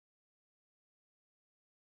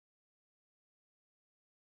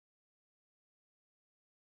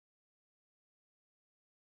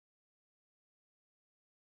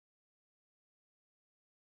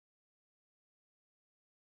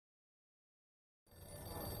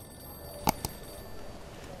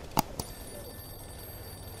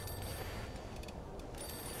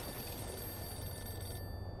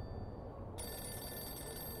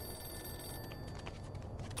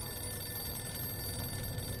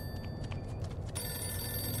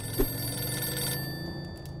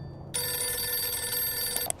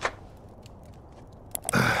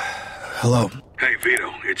Hello. Hey,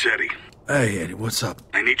 Vito, it's Eddie. Hey, Eddie, what's up?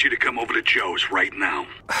 I need you to come over to Joe's right now.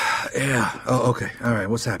 Yeah. Oh, okay. All right,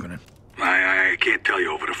 what's happening? I can't tell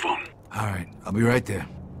you over the phone. All right, I'll be right there.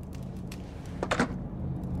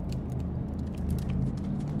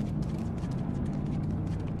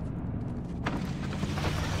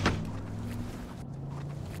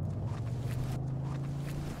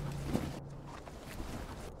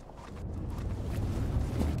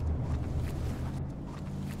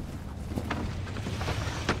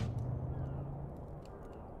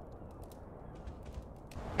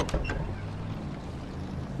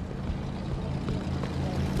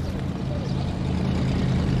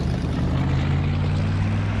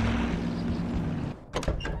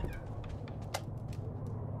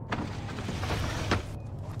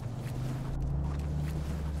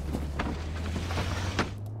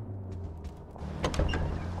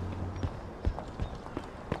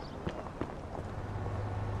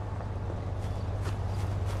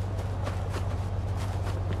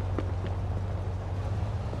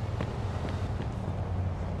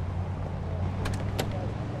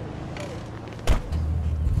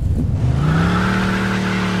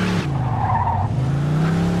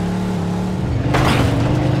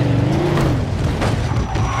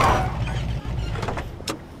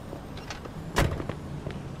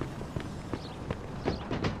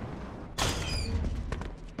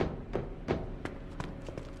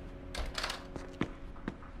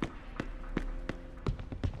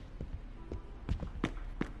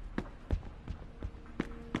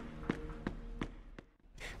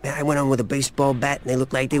 Man, I went on with a baseball bat and they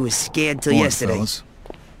looked like they was scared till yesterday. Fellas.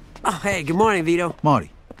 Oh, hey, good morning, Vito.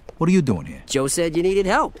 Marty, what are you doing here? Joe said you needed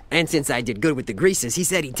help. And since I did good with the greasers, he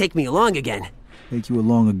said he'd take me along again. Take you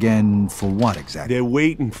along again for what exactly? They're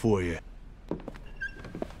waiting for you.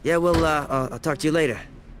 Yeah, well, I'll talk to you later.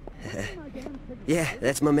 Yeah,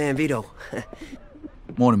 that's my man, Vito.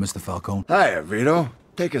 Morning, Mr. Falcone. Hiya, Vito.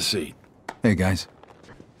 Take a seat. Hey, guys.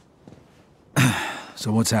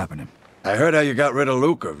 So what's happening? I heard how you got rid of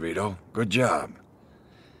Luca, Vito. Good job.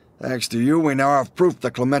 Thanks to you, we now have proof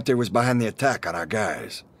that Clemente was behind the attack on our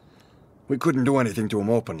guys. We couldn't do anything to him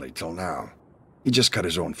openly till now. He just cut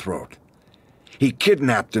his own throat. He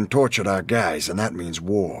kidnapped and tortured our guys, and that means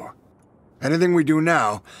war. Anything we do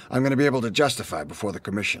now, I'm going to be able to justify before the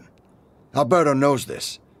Commission. Alberto knows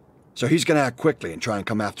this, so he's going to act quickly and try and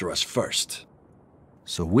come after us first.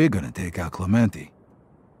 So we're gonna take out Clemente.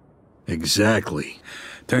 Exactly.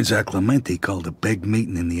 Turns out Clemente called a big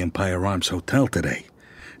meeting in the Empire Arms Hotel today.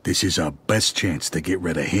 This is our best chance to get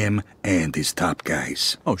rid of him and his top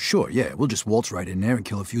guys. Oh, sure, yeah. We'll just waltz right in there and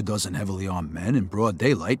kill a few dozen heavily armed men in broad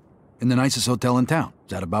daylight in the nicest hotel in town.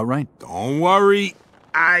 Is that about right? Don't worry,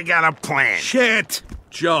 I got a plan. Shit!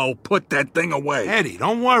 Joe, put that thing away. Eddie,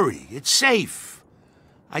 don't worry, it's safe.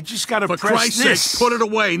 I just gotta For press Christ's this. sake, put it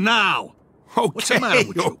away now! Okay, What's the matter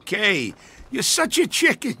with you? okay. You're such a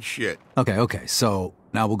chicken shit. Okay, so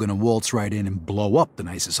now we're gonna waltz right in and blow up the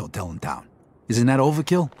nicest hotel in town. Isn't that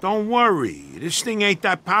overkill? Don't worry, this thing ain't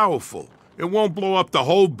that powerful. It won't blow up the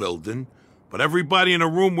whole building, but everybody in the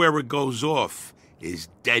room where it goes off is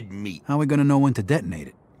dead meat. How are we gonna know when to detonate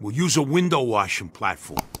it? We'll use a window washing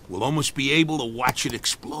platform. We'll almost be able to watch it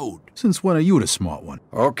explode. Since when are you the smart one?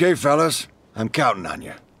 Okay, fellas. I'm counting on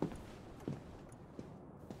you.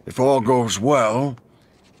 If all goes well,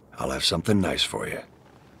 I'll have something nice for you.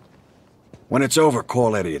 When it's over,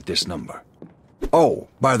 call Eddie at this number. Oh,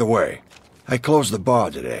 by the way, I closed the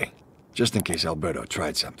bar today, just in case Alberto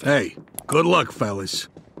tried something. Hey, good luck, fellas.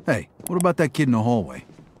 Hey, what about that kid in the hallway?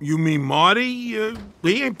 You mean Marty?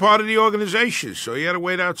 He ain't part of the organization, so he had to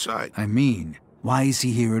wait outside. I mean, why is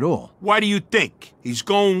he here at all? Why do you think? He's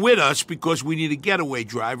going with us because we need a getaway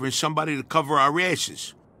driver and somebody to cover our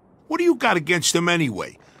asses. What do you got against him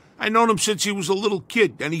anyway? I known him since he was a little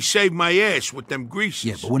kid, and he saved my ass with them greases.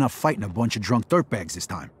 Yeah, but we're not fighting a bunch of drunk dirtbags this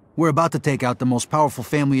time. We're about to take out the most powerful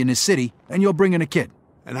family in this city, and you're bringing a kid.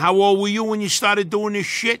 And how old were you when you started doing this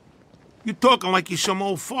shit? You're talking like you're some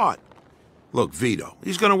old fart. Look, Vito,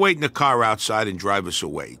 he's gonna wait in the car outside and drive us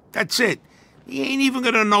away. That's it. He ain't even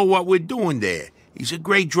gonna know what we're doing there. He's a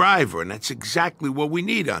great driver, and that's exactly what we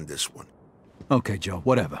need on this one. Okay, Joe,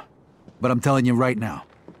 whatever. But I'm telling you right now,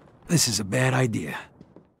 this is a bad idea.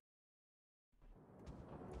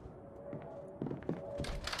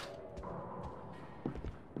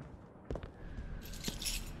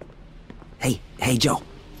 Hey, Joe.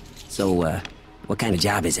 So, what kind of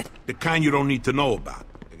job is it? The kind you don't need to know about.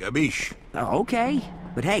 Gabish. Oh, okay.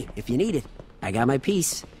 But hey, if you need it, I got my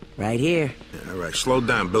piece. Right here. All right, slow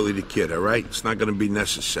down, Billy the Kid, all right? It's not gonna be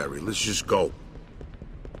necessary. Let's just go.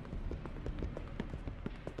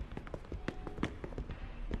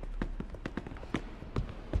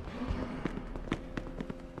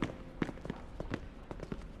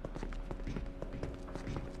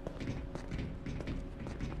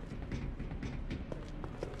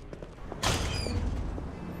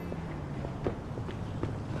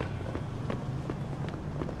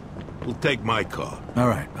 We'll take my car. All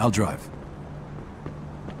right, I'll drive.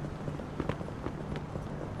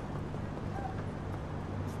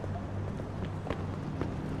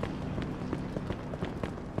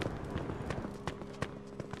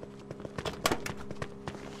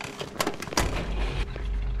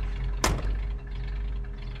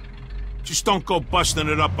 Just don't go busting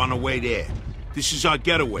it up on the way there. This is our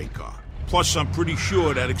getaway car. Plus, I'm pretty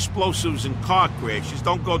sure that explosives and car crashes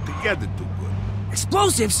don't go together too good.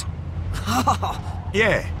 Explosives?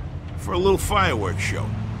 Yeah, for a little fireworks show.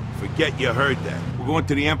 Forget you heard that. We're going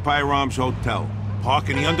to the Empire Arms Hotel. Park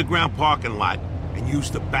in the underground parking lot and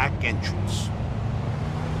use the back entrance.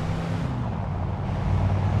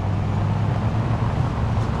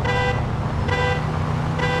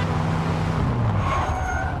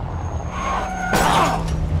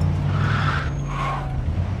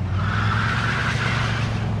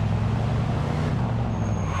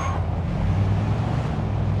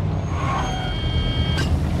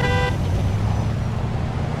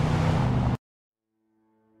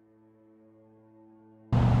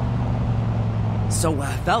 So,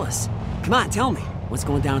 fellas, come on, tell me. What's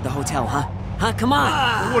going down at the hotel, huh? Huh, come on!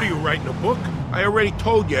 Well, what are you, writing a book? I already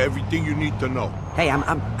told you everything you need to know. Hey, I'm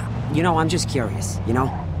just curious, you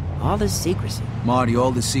know? All this secrecy. Marty,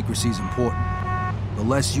 all this secrecy's important. The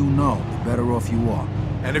less you know, the better off you are.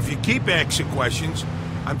 And if you keep asking questions,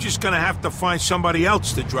 I'm just gonna have to find somebody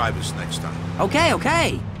else to drive us next time.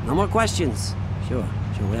 Okay. No more questions. Sure,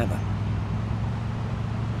 whatever.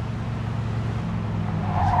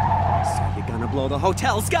 So you're gonna blow the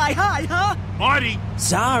hotel sky high, huh? Marty!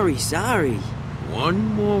 Sorry.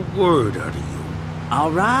 One more word out of you.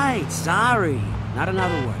 All right, sorry. Not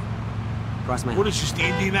another word. Cross my What is this, the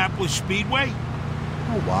Indianapolis Speedway?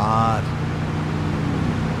 Oh, what?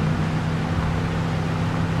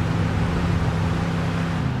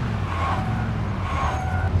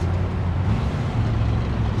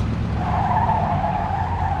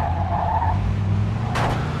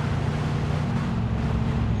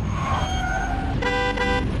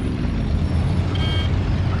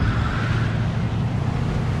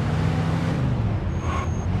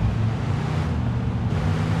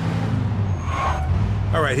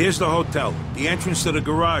 All right, here's the hotel. The entrance to the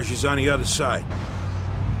garage is on the other side.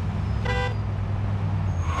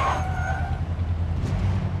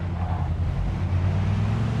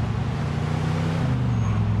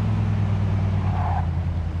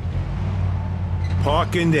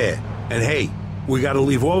 Park in there. And hey, we gotta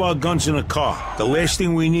leave all our guns in the car. The last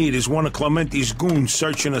thing we need is one of Clemente's goons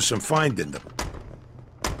searching us and finding them.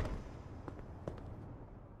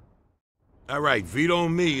 All right, Vito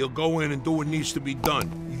and me will go in and do what needs to be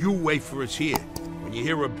done. You wait for us here. When you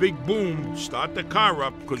hear a big boom, start the car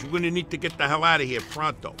up, because we're gonna need to get the hell out of here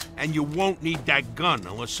pronto. And you won't need that gun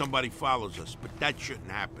unless somebody follows us, but that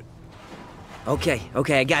shouldn't happen. Okay,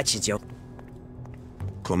 I got you, Joe.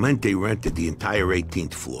 Clemente rented the entire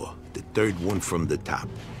 18th floor, the third one from the top.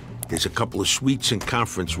 There's a couple of suites and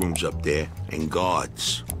conference rooms up there, and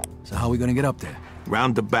guards. So how are we gonna get up there?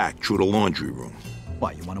 Round the back, through the laundry room.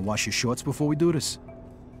 Why, you want to wash your shorts before we do this?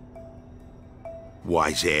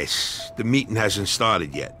 Wise ass. The meeting hasn't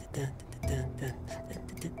started yet.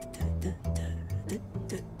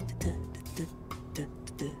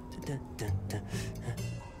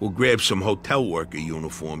 We'll grab some hotel worker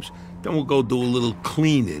uniforms, then we'll go do a little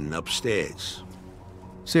cleaning upstairs.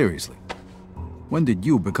 Seriously. When did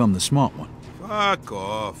you become the smart one? Fuck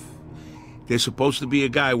off. There's supposed to be a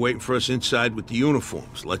guy waiting for us inside with the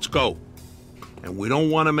uniforms. Let's go. And we don't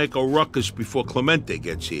want to make a ruckus before Clemente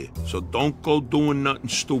gets here, so don't go doing nothing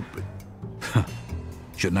stupid.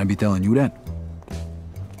 Shouldn't I be telling you that?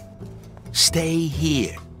 Stay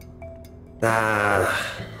here.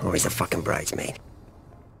 Always a fucking bridesmaid.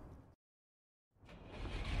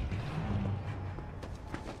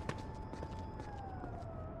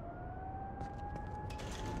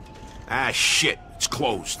 Ah, shit. It's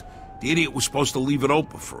closed. The idiot was supposed to leave it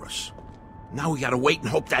open for us. Now we gotta wait and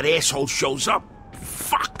hope that asshole shows up.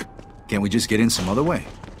 Fuck! Can't we just get in some other way?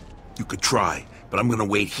 You could try, but I'm gonna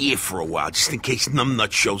wait here for a while, just in case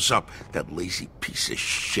Numbnut shows up. That lazy piece of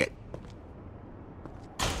shit.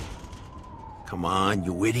 Come on,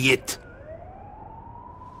 you idiot.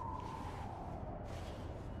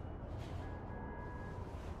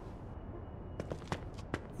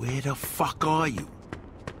 Where the fuck are you?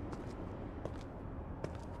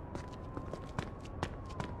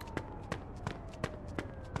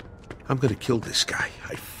 I'm gonna kill this guy,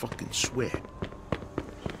 I fucking swear.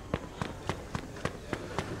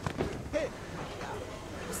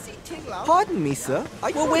 Pardon me, sir.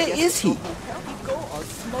 Well, where is he?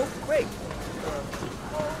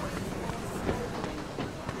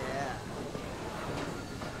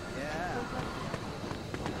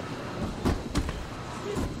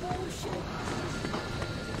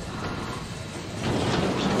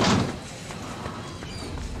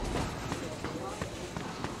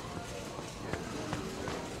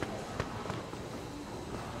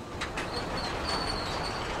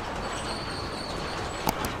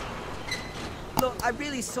 I'm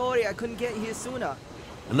really sorry I couldn't get here sooner.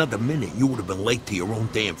 Another minute, you would have been late to your own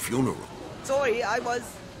damn funeral. Sorry, I was...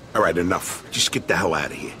 All right, enough. Just get the hell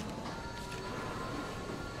out of here.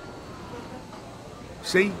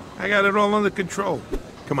 See? I got it all under control.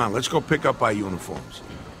 Come on, let's go pick up our uniforms.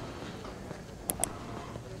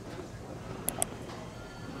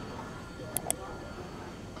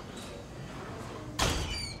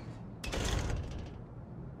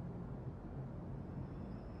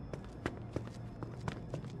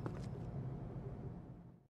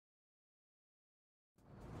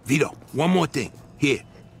 Vito, one more thing. Here,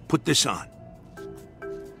 put this on.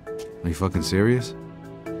 Are you fucking serious?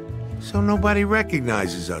 So nobody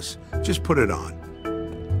recognizes us. Just put it on.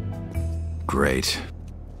 Great.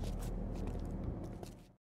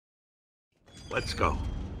 Let's go.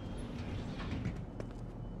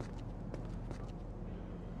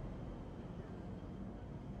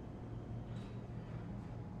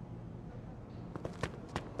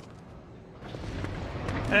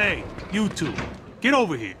 Hey, you two, get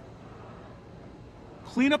over here.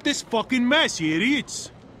 Clean up this fucking mess, you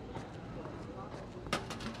idiots.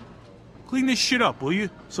 Clean this shit up, will you?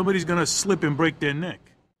 Somebody's gonna slip and break their neck.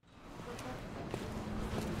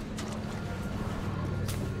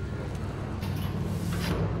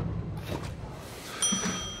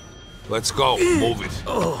 Let's go. Move it.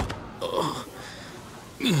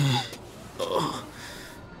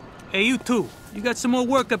 Hey, you two, you got some more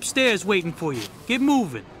work upstairs waiting for you. Get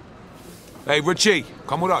moving. Hey, Richie,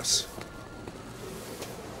 come with us.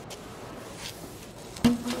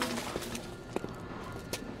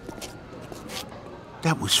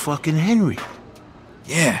 That was fucking Henry.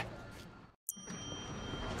 Yeah.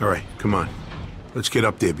 All right, come on. Let's get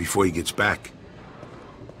up there before he gets back.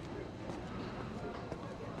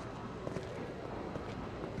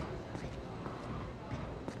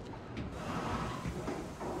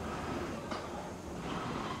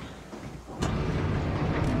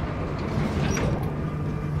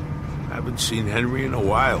 Haven't seen Henry in a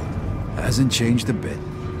while. Hasn't changed a bit.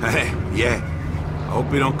 Yeah. I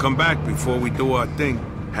hope he don't come back before we do our thing.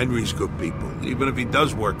 Henry's good people, even if he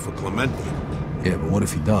does work for Clemente. Yeah, but what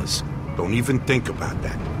if he does? Don't even think about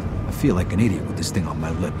that. I feel like an idiot with this thing on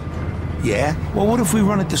my lip. Yeah? Well, what if we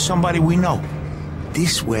run into somebody we know?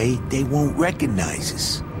 This way, they won't recognize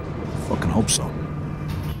us. Fucking hope so.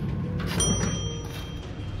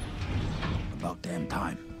 About damn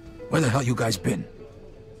time. Where the hell you guys been?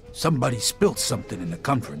 Somebody spilled something in the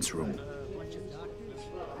conference room.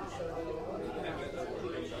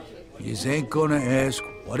 Yous ain't gonna ask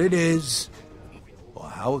what it is, or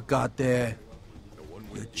how it got there.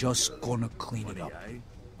 You're just gonna clean it up.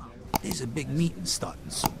 There's a big meeting starting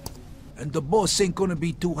soon. And the boss ain't gonna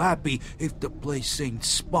be too happy if the place ain't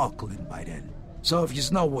sparkling by then. So if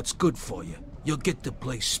yous know what's good for you, you'll get the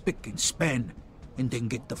place spick and span, and then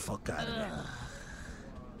get the fuck out of there.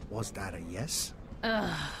 Was that a yes?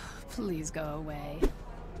 Please go away.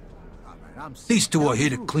 These two are here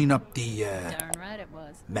to clean up the, Darn right it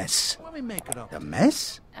was. mess. Let me make it up. The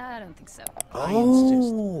mess? I don't think so.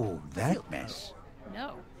 Oh, that mess.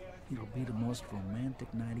 No. It'll be the most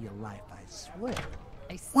romantic night of your life, I swear.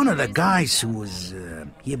 I One of the seriously guys think who was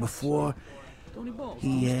here before,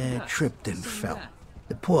 he tripped and fell.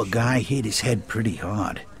 The poor guy hit his head pretty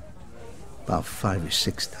hard. About 5 or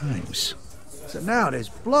 6 times. So now there's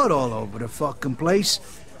blood all over the fucking place.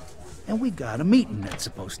 And we got a meeting that's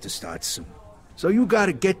supposed to start soon. So you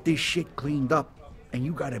gotta get this shit cleaned up, and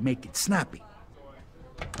you gotta make it snappy.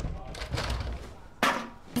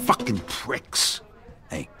 Fucking pricks.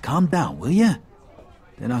 Hey, calm down, will ya?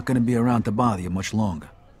 They're not gonna be around to bother you much longer.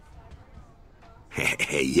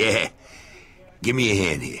 Yeah. Give me a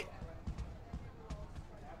hand here.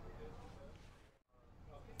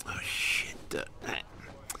 Oh, shit.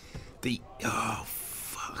 Oh,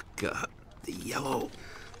 fuck. The yellow,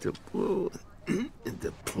 the blue, and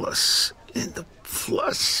the plus, and the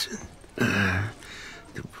plus,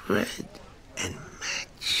 the red, and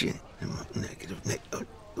match, and negative,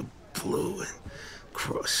 the blue, and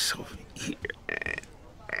cross over here.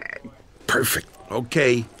 Perfect.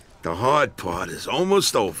 Okay, the hard part is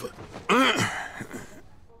almost over.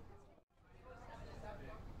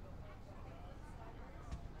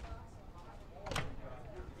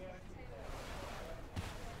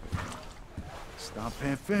 Stop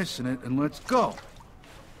half-assing it and let's go.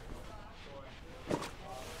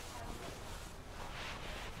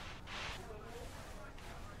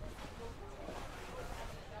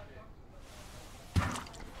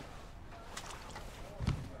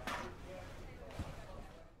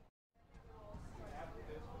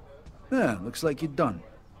 Yeah, looks like you're done.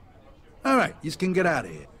 All right, you can get out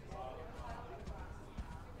of here.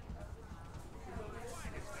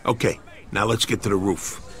 Okay, now let's get to the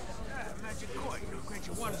roof.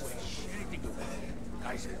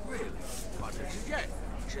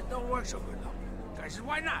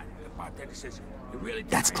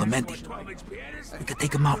 That's Clemente. We could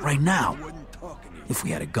take him out right now. If we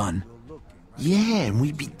had a gun. Yeah, and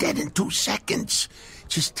we'd be dead in 2 seconds.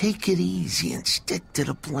 Just take it easy and stick to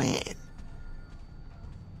the plan.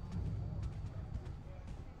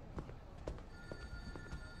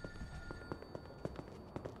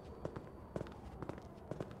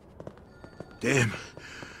 Damn,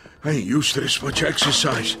 I ain't used to this much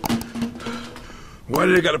exercise. Why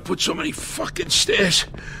do they gotta put so many fucking stairs?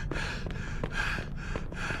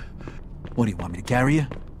 What do you want me to carry you?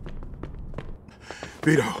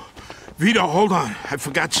 Vito, hold on. I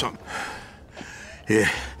forgot something. Here,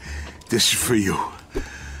 this is for you.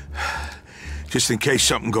 Just in case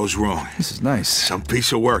something goes wrong. This is nice. Some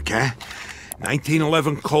piece of work, huh?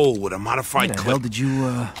 1911 Colt with a modified Where the clip. hell did you,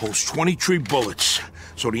 Holds 23 bullets,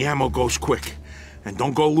 so the ammo goes quick. And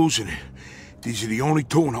don't go losing it. These are the only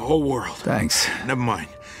 2 in the whole world. Thanks. Never mind.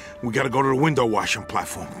 We gotta go to the window washing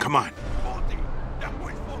platform. Come on.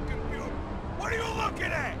 What are you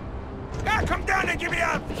looking at? Yeah, come down and give me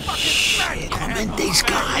a fucking Shit, Clemente's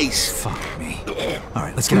guys. Fuck me. All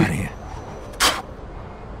right, let's get out of here.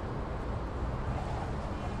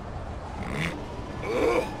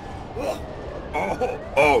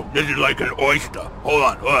 Oh, this is like an oyster. Hold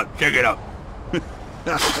on, check it out.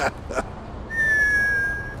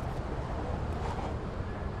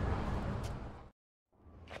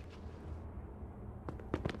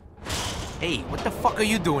 Hey, what the fuck are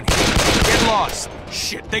you doing here? Get lost.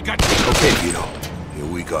 Shit, they got you. Okay, Vito. Here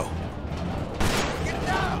we go. Get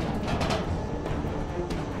down!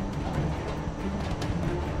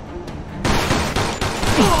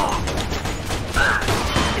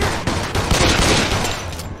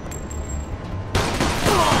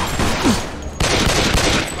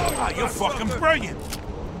 Ah, you're fucking brilliant.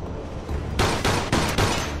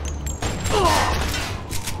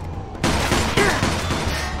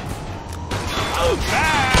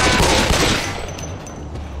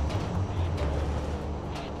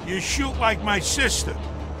 You shoot like my sister.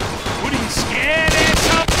 What are you scared,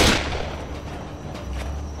 asshole?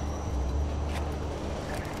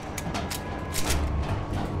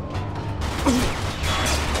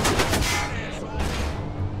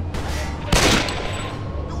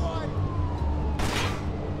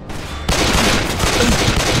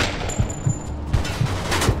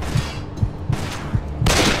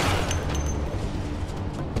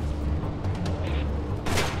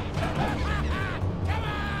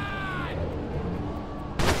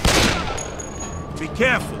 Be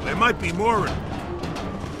careful, there might be more in them.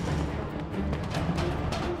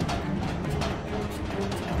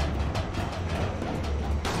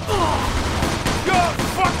 You're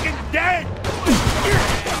fucking dead!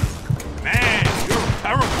 Man, you're a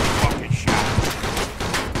terrible fucking shot.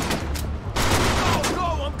 Go,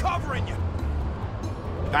 I'm covering you!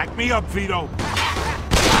 Back me up, Vito.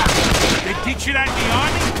 They teach you that in the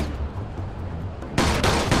army?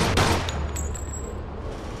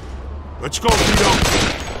 Let's go, Vito.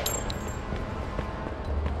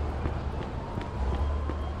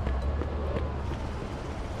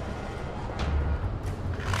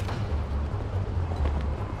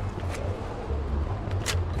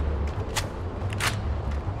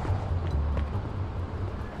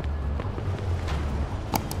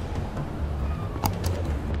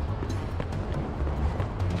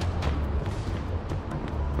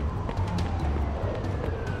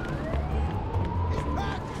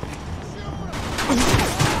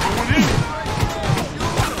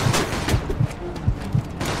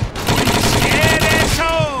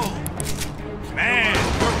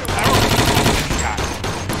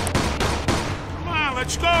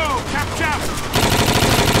 Let's go! Chop, chop!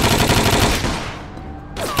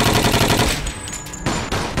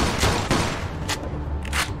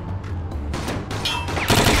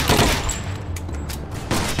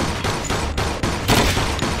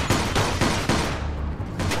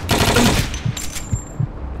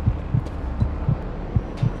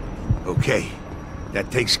 Okay,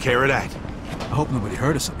 that takes care of that. I hope nobody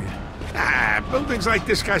heard us up here. Ah, buildings like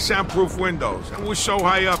this got soundproof windows, and we're so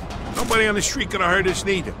high up, nobody on the street could have heard us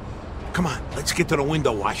neither. Come on, let's get to the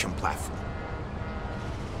window washing platform.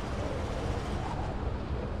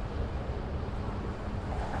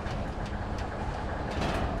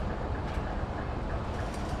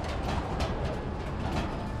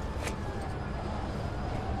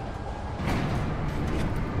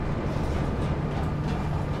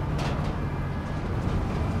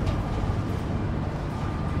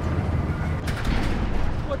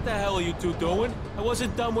 What What the hell are you two doing? I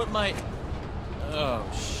wasn't done with my... Oh,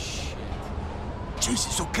 shit.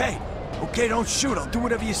 Jesus, okay. Okay, don't shoot. I'll do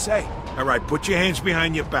whatever you say. All right, put your hands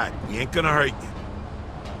behind your back. We ain't gonna hurt you.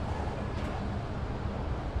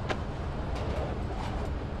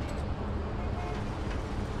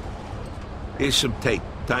 Here's some tape.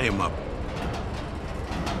 Tie him up.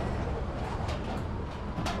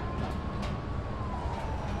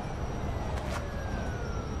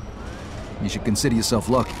 You should consider yourself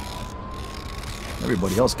lucky.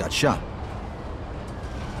 Everybody else got shot.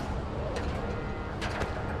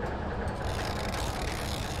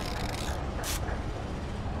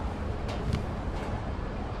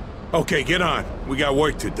 Okay, get on. We got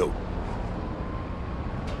work to do.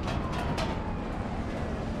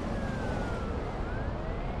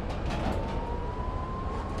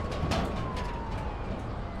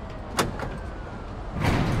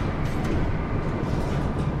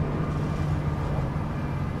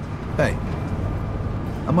 Hey,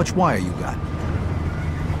 how much wire you got?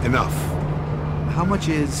 Enough. How much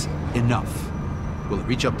is enough? Will it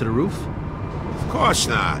reach up to the roof? Of course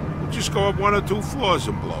not. We'll just go up 1 or 2 floors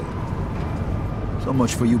and blow it. So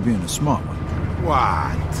much for you being a smart one.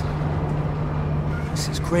 What? This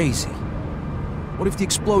is crazy. What if the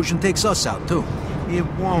explosion takes us out, too? It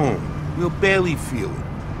won't. We'll barely feel it.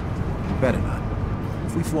 You better not.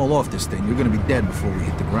 If we fall off this thing, you're gonna be dead before we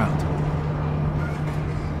hit the ground.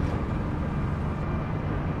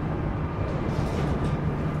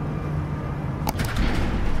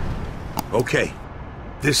 Okay.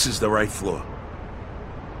 This is the right floor.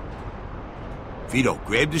 Vito,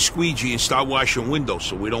 grab the squeegee and start washing windows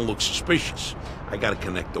so we don't look suspicious. I gotta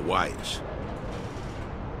connect the wires.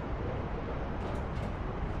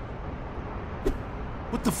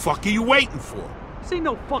 What the fuck are you waiting for? This ain't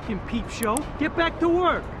no fucking peep show. Get back to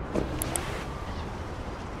work.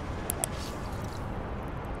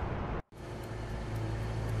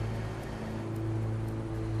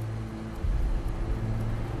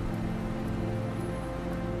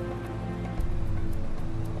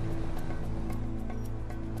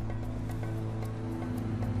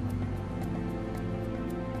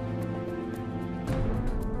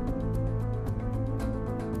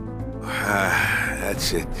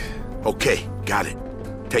 That's it. Okay, got it.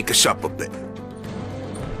 Take us up a bit.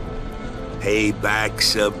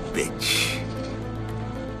 Payback's a bitch.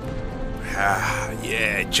 Ah,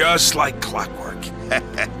 yeah, just like clockwork.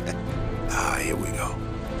 Here we go.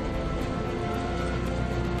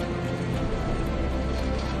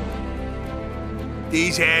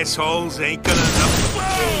 These assholes ain't gonna know.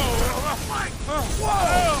 Whoa!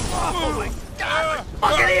 Oh my God!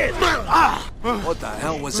 Fuck it is! What the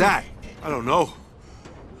hell was that? I don't know.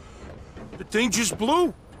 The thing just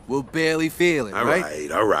blew. We'll barely feel it,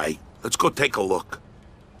 right? All right. Let's go take a look.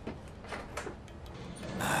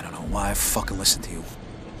 I don't know why I fucking listen to you.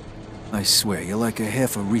 I swear, you're like a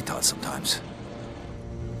half a retard sometimes.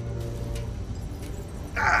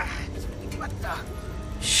 What the?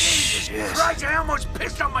 Shit. Christ, I almost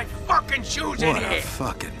pissed on my fucking shoes in What here. a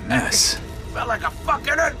fucking mess. Felt like a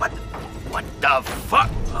fucking earth. What the fuck?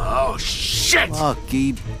 Oh, shit!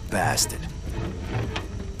 Lucky bastard.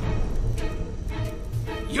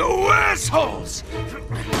 You assholes!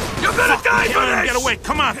 You're gonna die for this! Get away!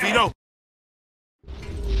 Come on, Vito!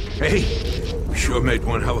 Hey, we sure made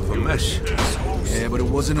one hell of a mess. Yeah, but it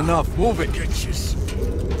wasn't enough. Move it.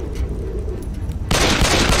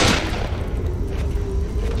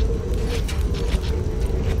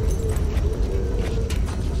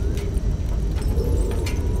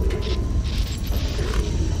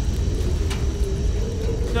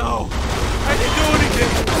 No! I didn't do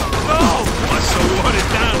anything! No! Must have watered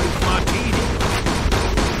down with martini.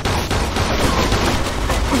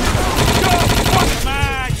 Come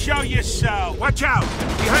on, show yourself! Watch out!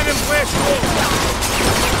 Behind them glass walls!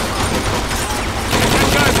 That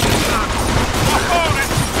guy's in the top. Oh,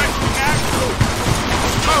 that's the best we got!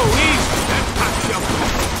 Oh, easy! That's not jumping.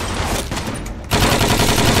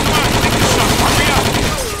 Come on, think of something! Hurry up!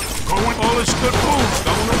 Going all this good food's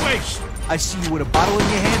going to waste. I see you with a bottle in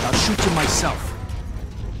your hand, I'll shoot you myself.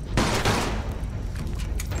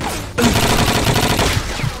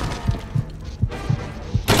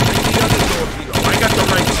 I got the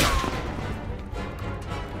right side.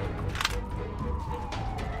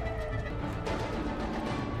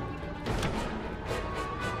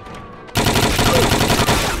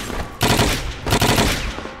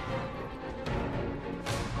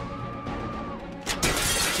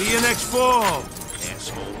 See you next fall,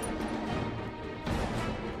 asshole.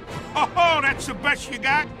 Oh, that's the best you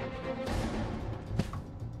got?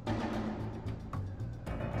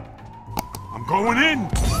 I'm going in.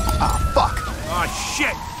 Ah, fuck. Oh,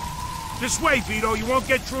 shit. This way, Vito. You won't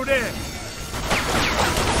get through there.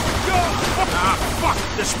 Ah, fuck!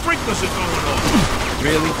 The sprinklers are going off.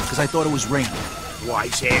 Really? Because I thought it was raining.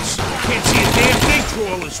 Wise ass. Can't see a damn thing through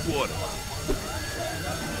all this water.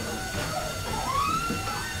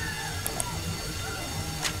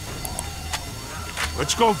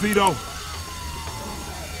 Let's go, Vito.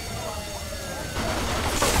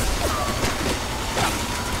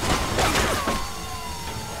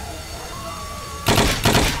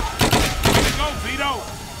 Go, Vito.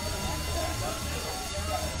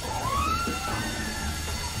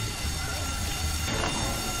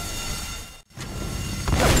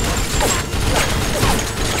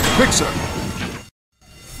 Quick, sir.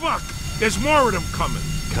 Fuck! There's more of them coming.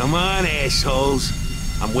 Come on, assholes.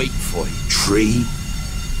 I'm waiting for you. 3,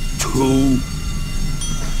 2...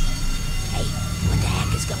 Hey, what the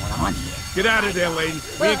heck is going on here? Get out of there, lady.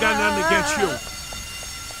 We ain't got nothing against you.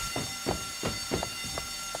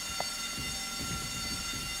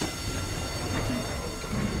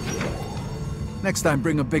 Next time,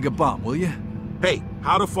 bring a bigger bomb, will you? Hey,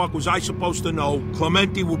 how the fuck was I supposed to know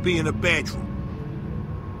Clemente will be in the bedroom?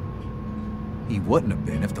 He wouldn't have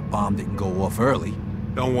been if the bomb didn't go off early.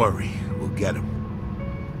 Don't worry. We'll get him.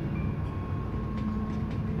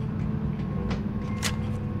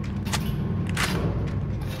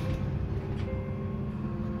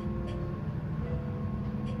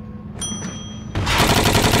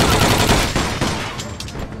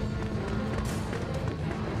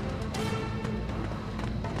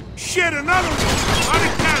 Shit, another one! On the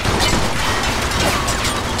count!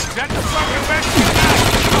 Is that the fucking best you got?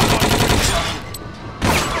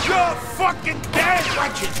 You're fucking dead!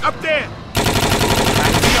 Watch it! Up there!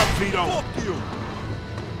 Back me up, Vito! Fuck you!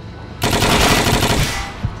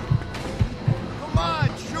 Come on,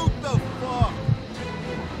 shoot the fuck!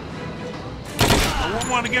 I won't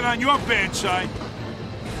want to get on your bad side.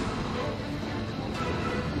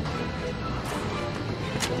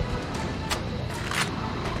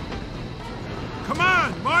 Come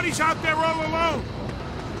on! Marty's out there all alone!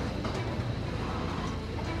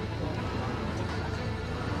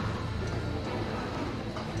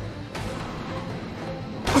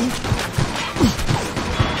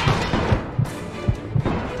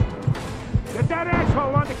 Get that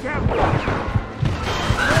asshole on the camera!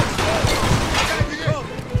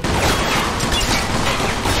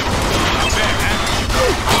 Not bad, huh?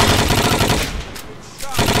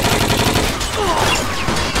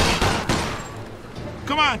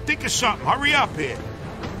 Come on, think of something. Hurry up here.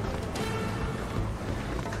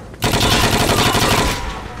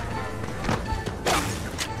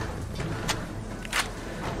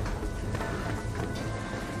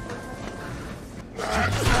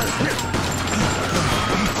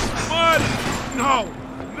 Marty! No!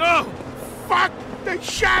 No! Fuck! They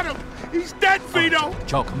shot him! He's dead, Vito!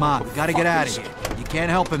 Joe, come on. We gotta get out of here. You can't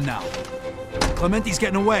help him now. Clemente's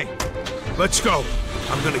getting away. Let's go.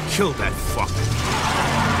 I'm gonna kill that fucker.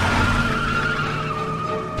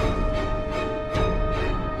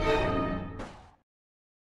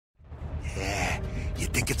 Yeah, you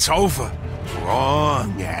think it's over?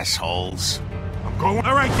 Wrong, assholes. I'm going.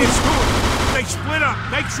 All right, let's do it. They split up.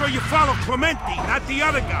 Make sure you follow Clemente, not the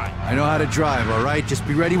other guy. I know how to drive, all right? Just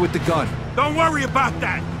be ready with the gun. Don't worry about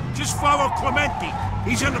that. Just follow Clemente.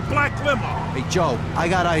 He's in the black limo. Hey, Joe, I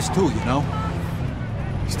got eyes too, you know?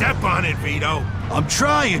 Step on it, Vito. I'm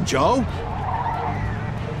trying, Joe!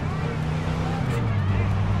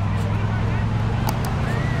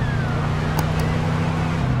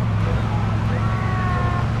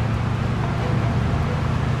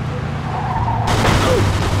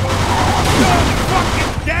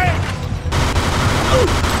 Fucking dead!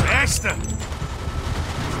 Faster!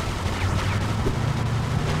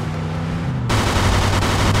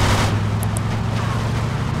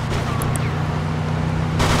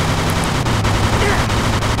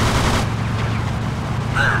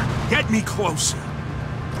 Get me closer.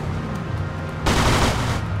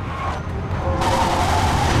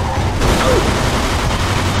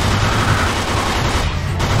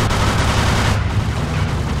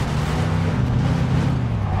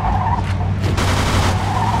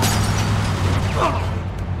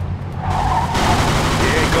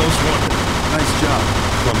 There goes one. Nice job.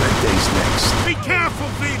 Clemente's next. Be careful,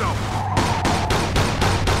 Vito!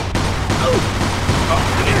 Oh,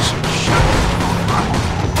 there's some shot.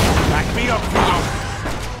 Back me up, Vito.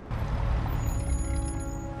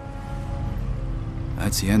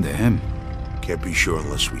 That's the end of him. Can't be sure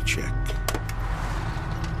unless we check.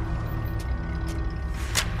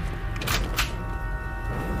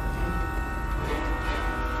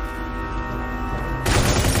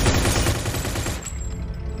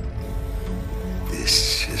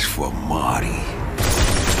 This is for for Marty.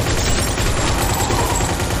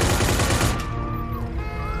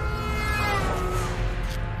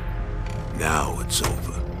 Now it's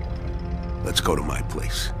over. Let's go to my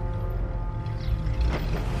place.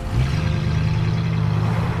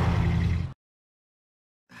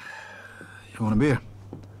 You want a beer?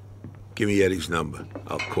 Give me Eddie's number.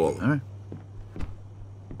 I'll call him. All right.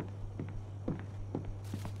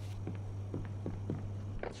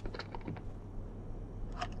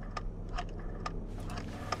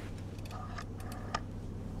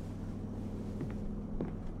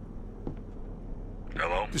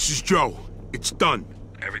 Hello? This is Joe. It's done.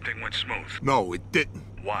 Everything went smooth. No, it didn't.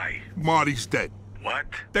 Why? Marty's dead. What?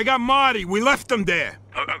 They got Marty. We left him there.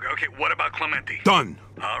 Okay, what about Clemente? Done.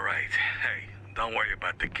 All right. Hey, don't worry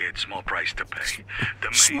about the kid. Small price to pay. The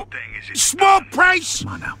main thing is it's Small done. price?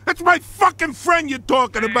 Come on now. That's my fucking friend you're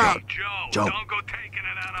talking about. Joe, don't go taking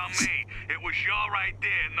it out on me. It was y'all right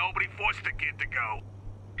there. Nobody forced the kid to go.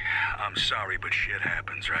 I'm sorry, but shit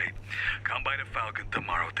happens, right? Come by the Falcon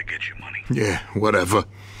tomorrow to get your money. Yeah, whatever.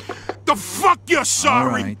 The fuck you're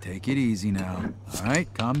sorry? All right, take it easy now. All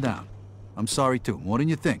right, calm down. I'm sorry too, more than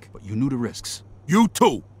you think, but you knew the risks. You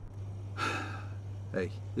too. Hey,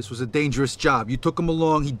 this was a dangerous job. You took him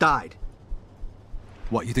along, he died.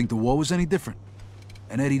 What, you think the war was any different?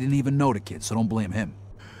 And Eddie didn't even know the kid, so don't blame him.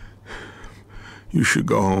 You should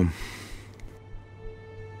go home.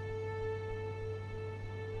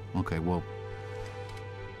 Okay, well,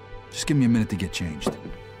 just give me a minute to get changed.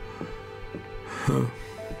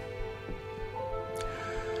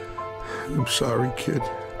 I'm sorry, kid.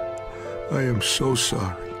 I am so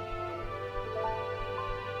sorry.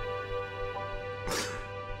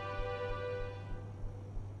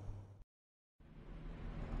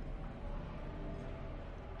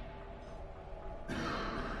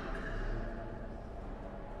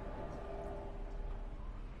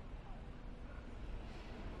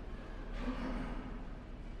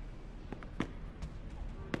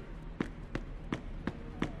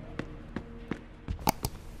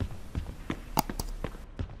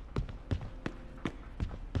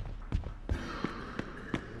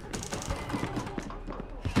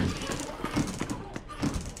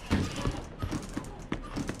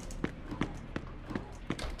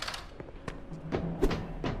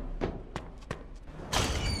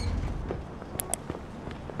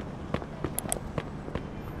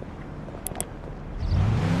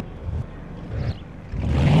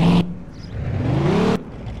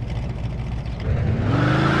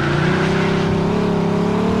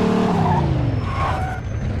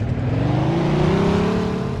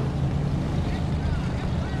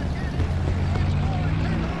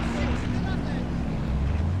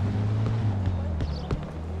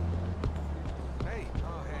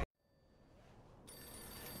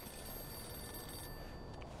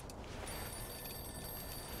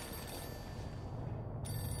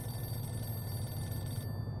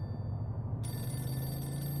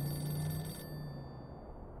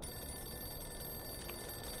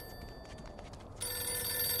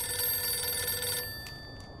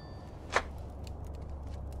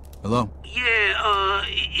 Hello? Yeah,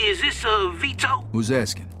 is this, Vito? Who's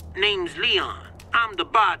asking? Name's Leon. I'm the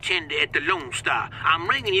bartender at the Lone Star. I'm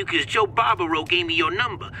ringing you because Joe Barbaro gave me your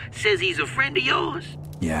number. Says he's a friend of yours.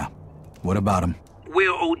 Yeah. What about him?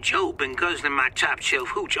 Well, old Joe been guzzling my top shelf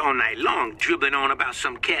hooch all night long, dribbling on about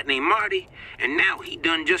some cat named Marty, and now he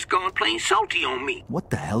done just gone plain salty on me. What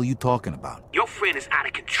the hell you talking about? Your friend is out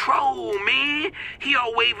of control, man. He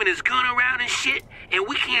all waving his gun around and shit, and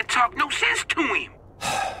we can't talk no sense to him.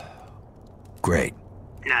 Great.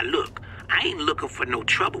 Now look, I ain't looking for no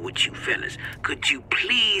trouble with you fellas. Could you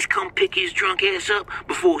please come pick his drunk ass up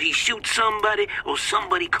before he shoots somebody or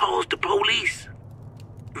somebody calls the police?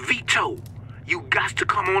 Vito, you got to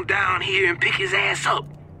come on down here and pick his ass up.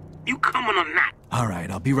 You coming or not? All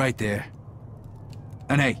right, I'll be right there.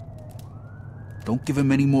 And hey, don't give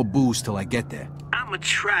him any more booze till I get there. I'ma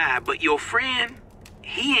try, but your friend,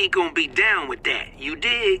 he ain't gonna be down with that. You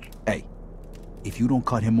dig? Hey, if you don't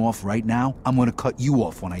cut him off right now, I'm gonna cut you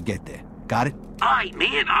off when I get there. Got it? All right,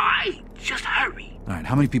 man, all right. Just hurry. All right,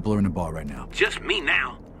 how many people are in the bar right now? Just me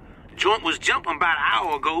now. Joint was jumping about an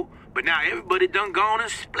hour ago, but now everybody done gone and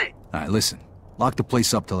split. All right, listen. Lock the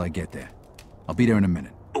place up till I get there. I'll be there in a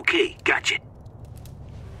minute. Okay, gotcha.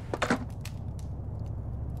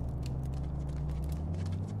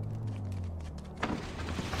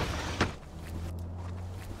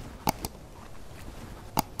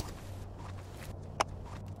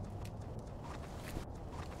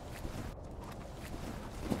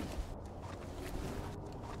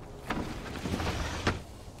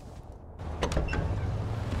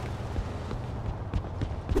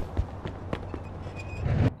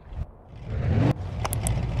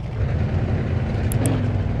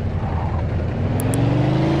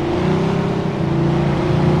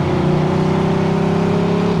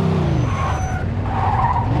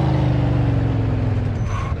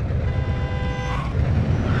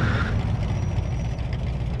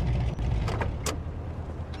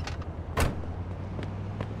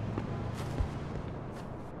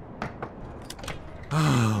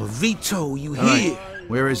 Oh, Vito, you All here? right.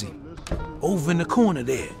 Where is he? Over in the corner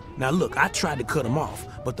there. Now look, I tried to cut him off,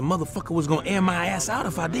 but the motherfucker was gonna air my ass out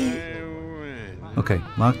if I did. Okay,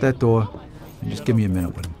 lock that door and just give me a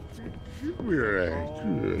minute with him.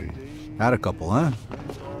 Had a couple, huh?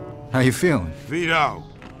 How you feeling? Vito,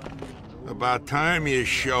 about time you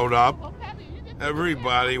showed up.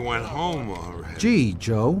 Everybody went home already. Gee,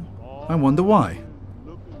 Joe, I wonder why.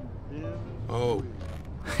 Oh,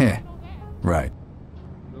 Heh, right.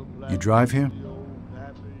 You drive here?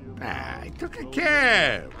 nah, I took a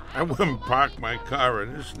cab. I wouldn't park my car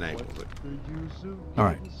in this neighborhood. All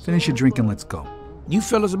right, finish your drink and let's go. You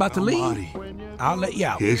fellas about to leave? Marty, I'll let you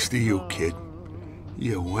out. here's to you, kid.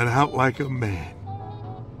 You went out like a man.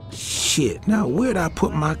 Shit, now where'd I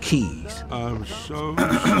put my keys? I'm so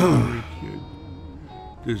sorry, kid.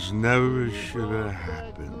 This never should have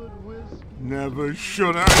happened. Never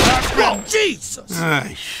should have happened. Oh, Jesus! Ah,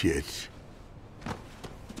 shit.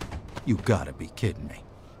 You gotta be kidding me.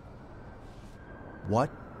 What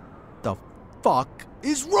the fuck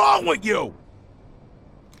is wrong with you?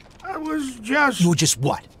 I was just... You were just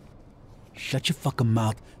what? Shut your fucking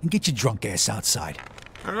mouth and get your drunk ass outside.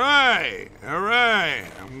 All right,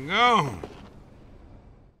 I'm going.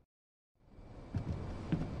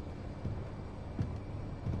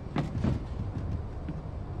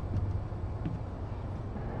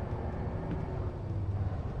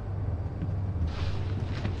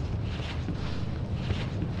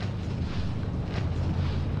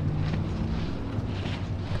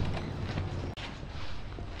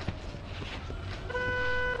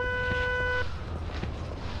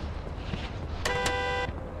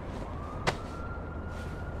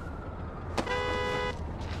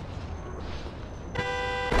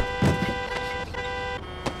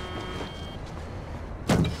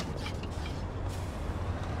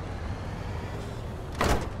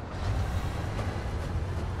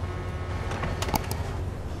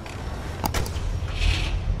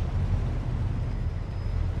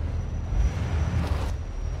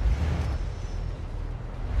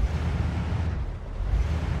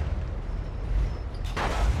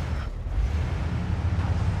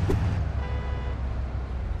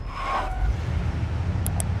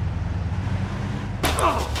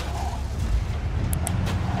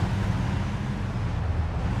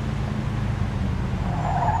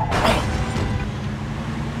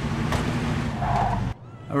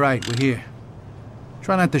 All right, we're here.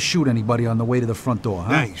 Try not to shoot anybody on the way to the front door, huh?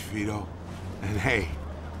 Thanks, Vito. And hey,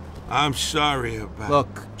 I'm sorry about...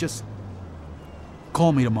 Look, just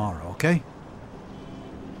call me tomorrow, okay?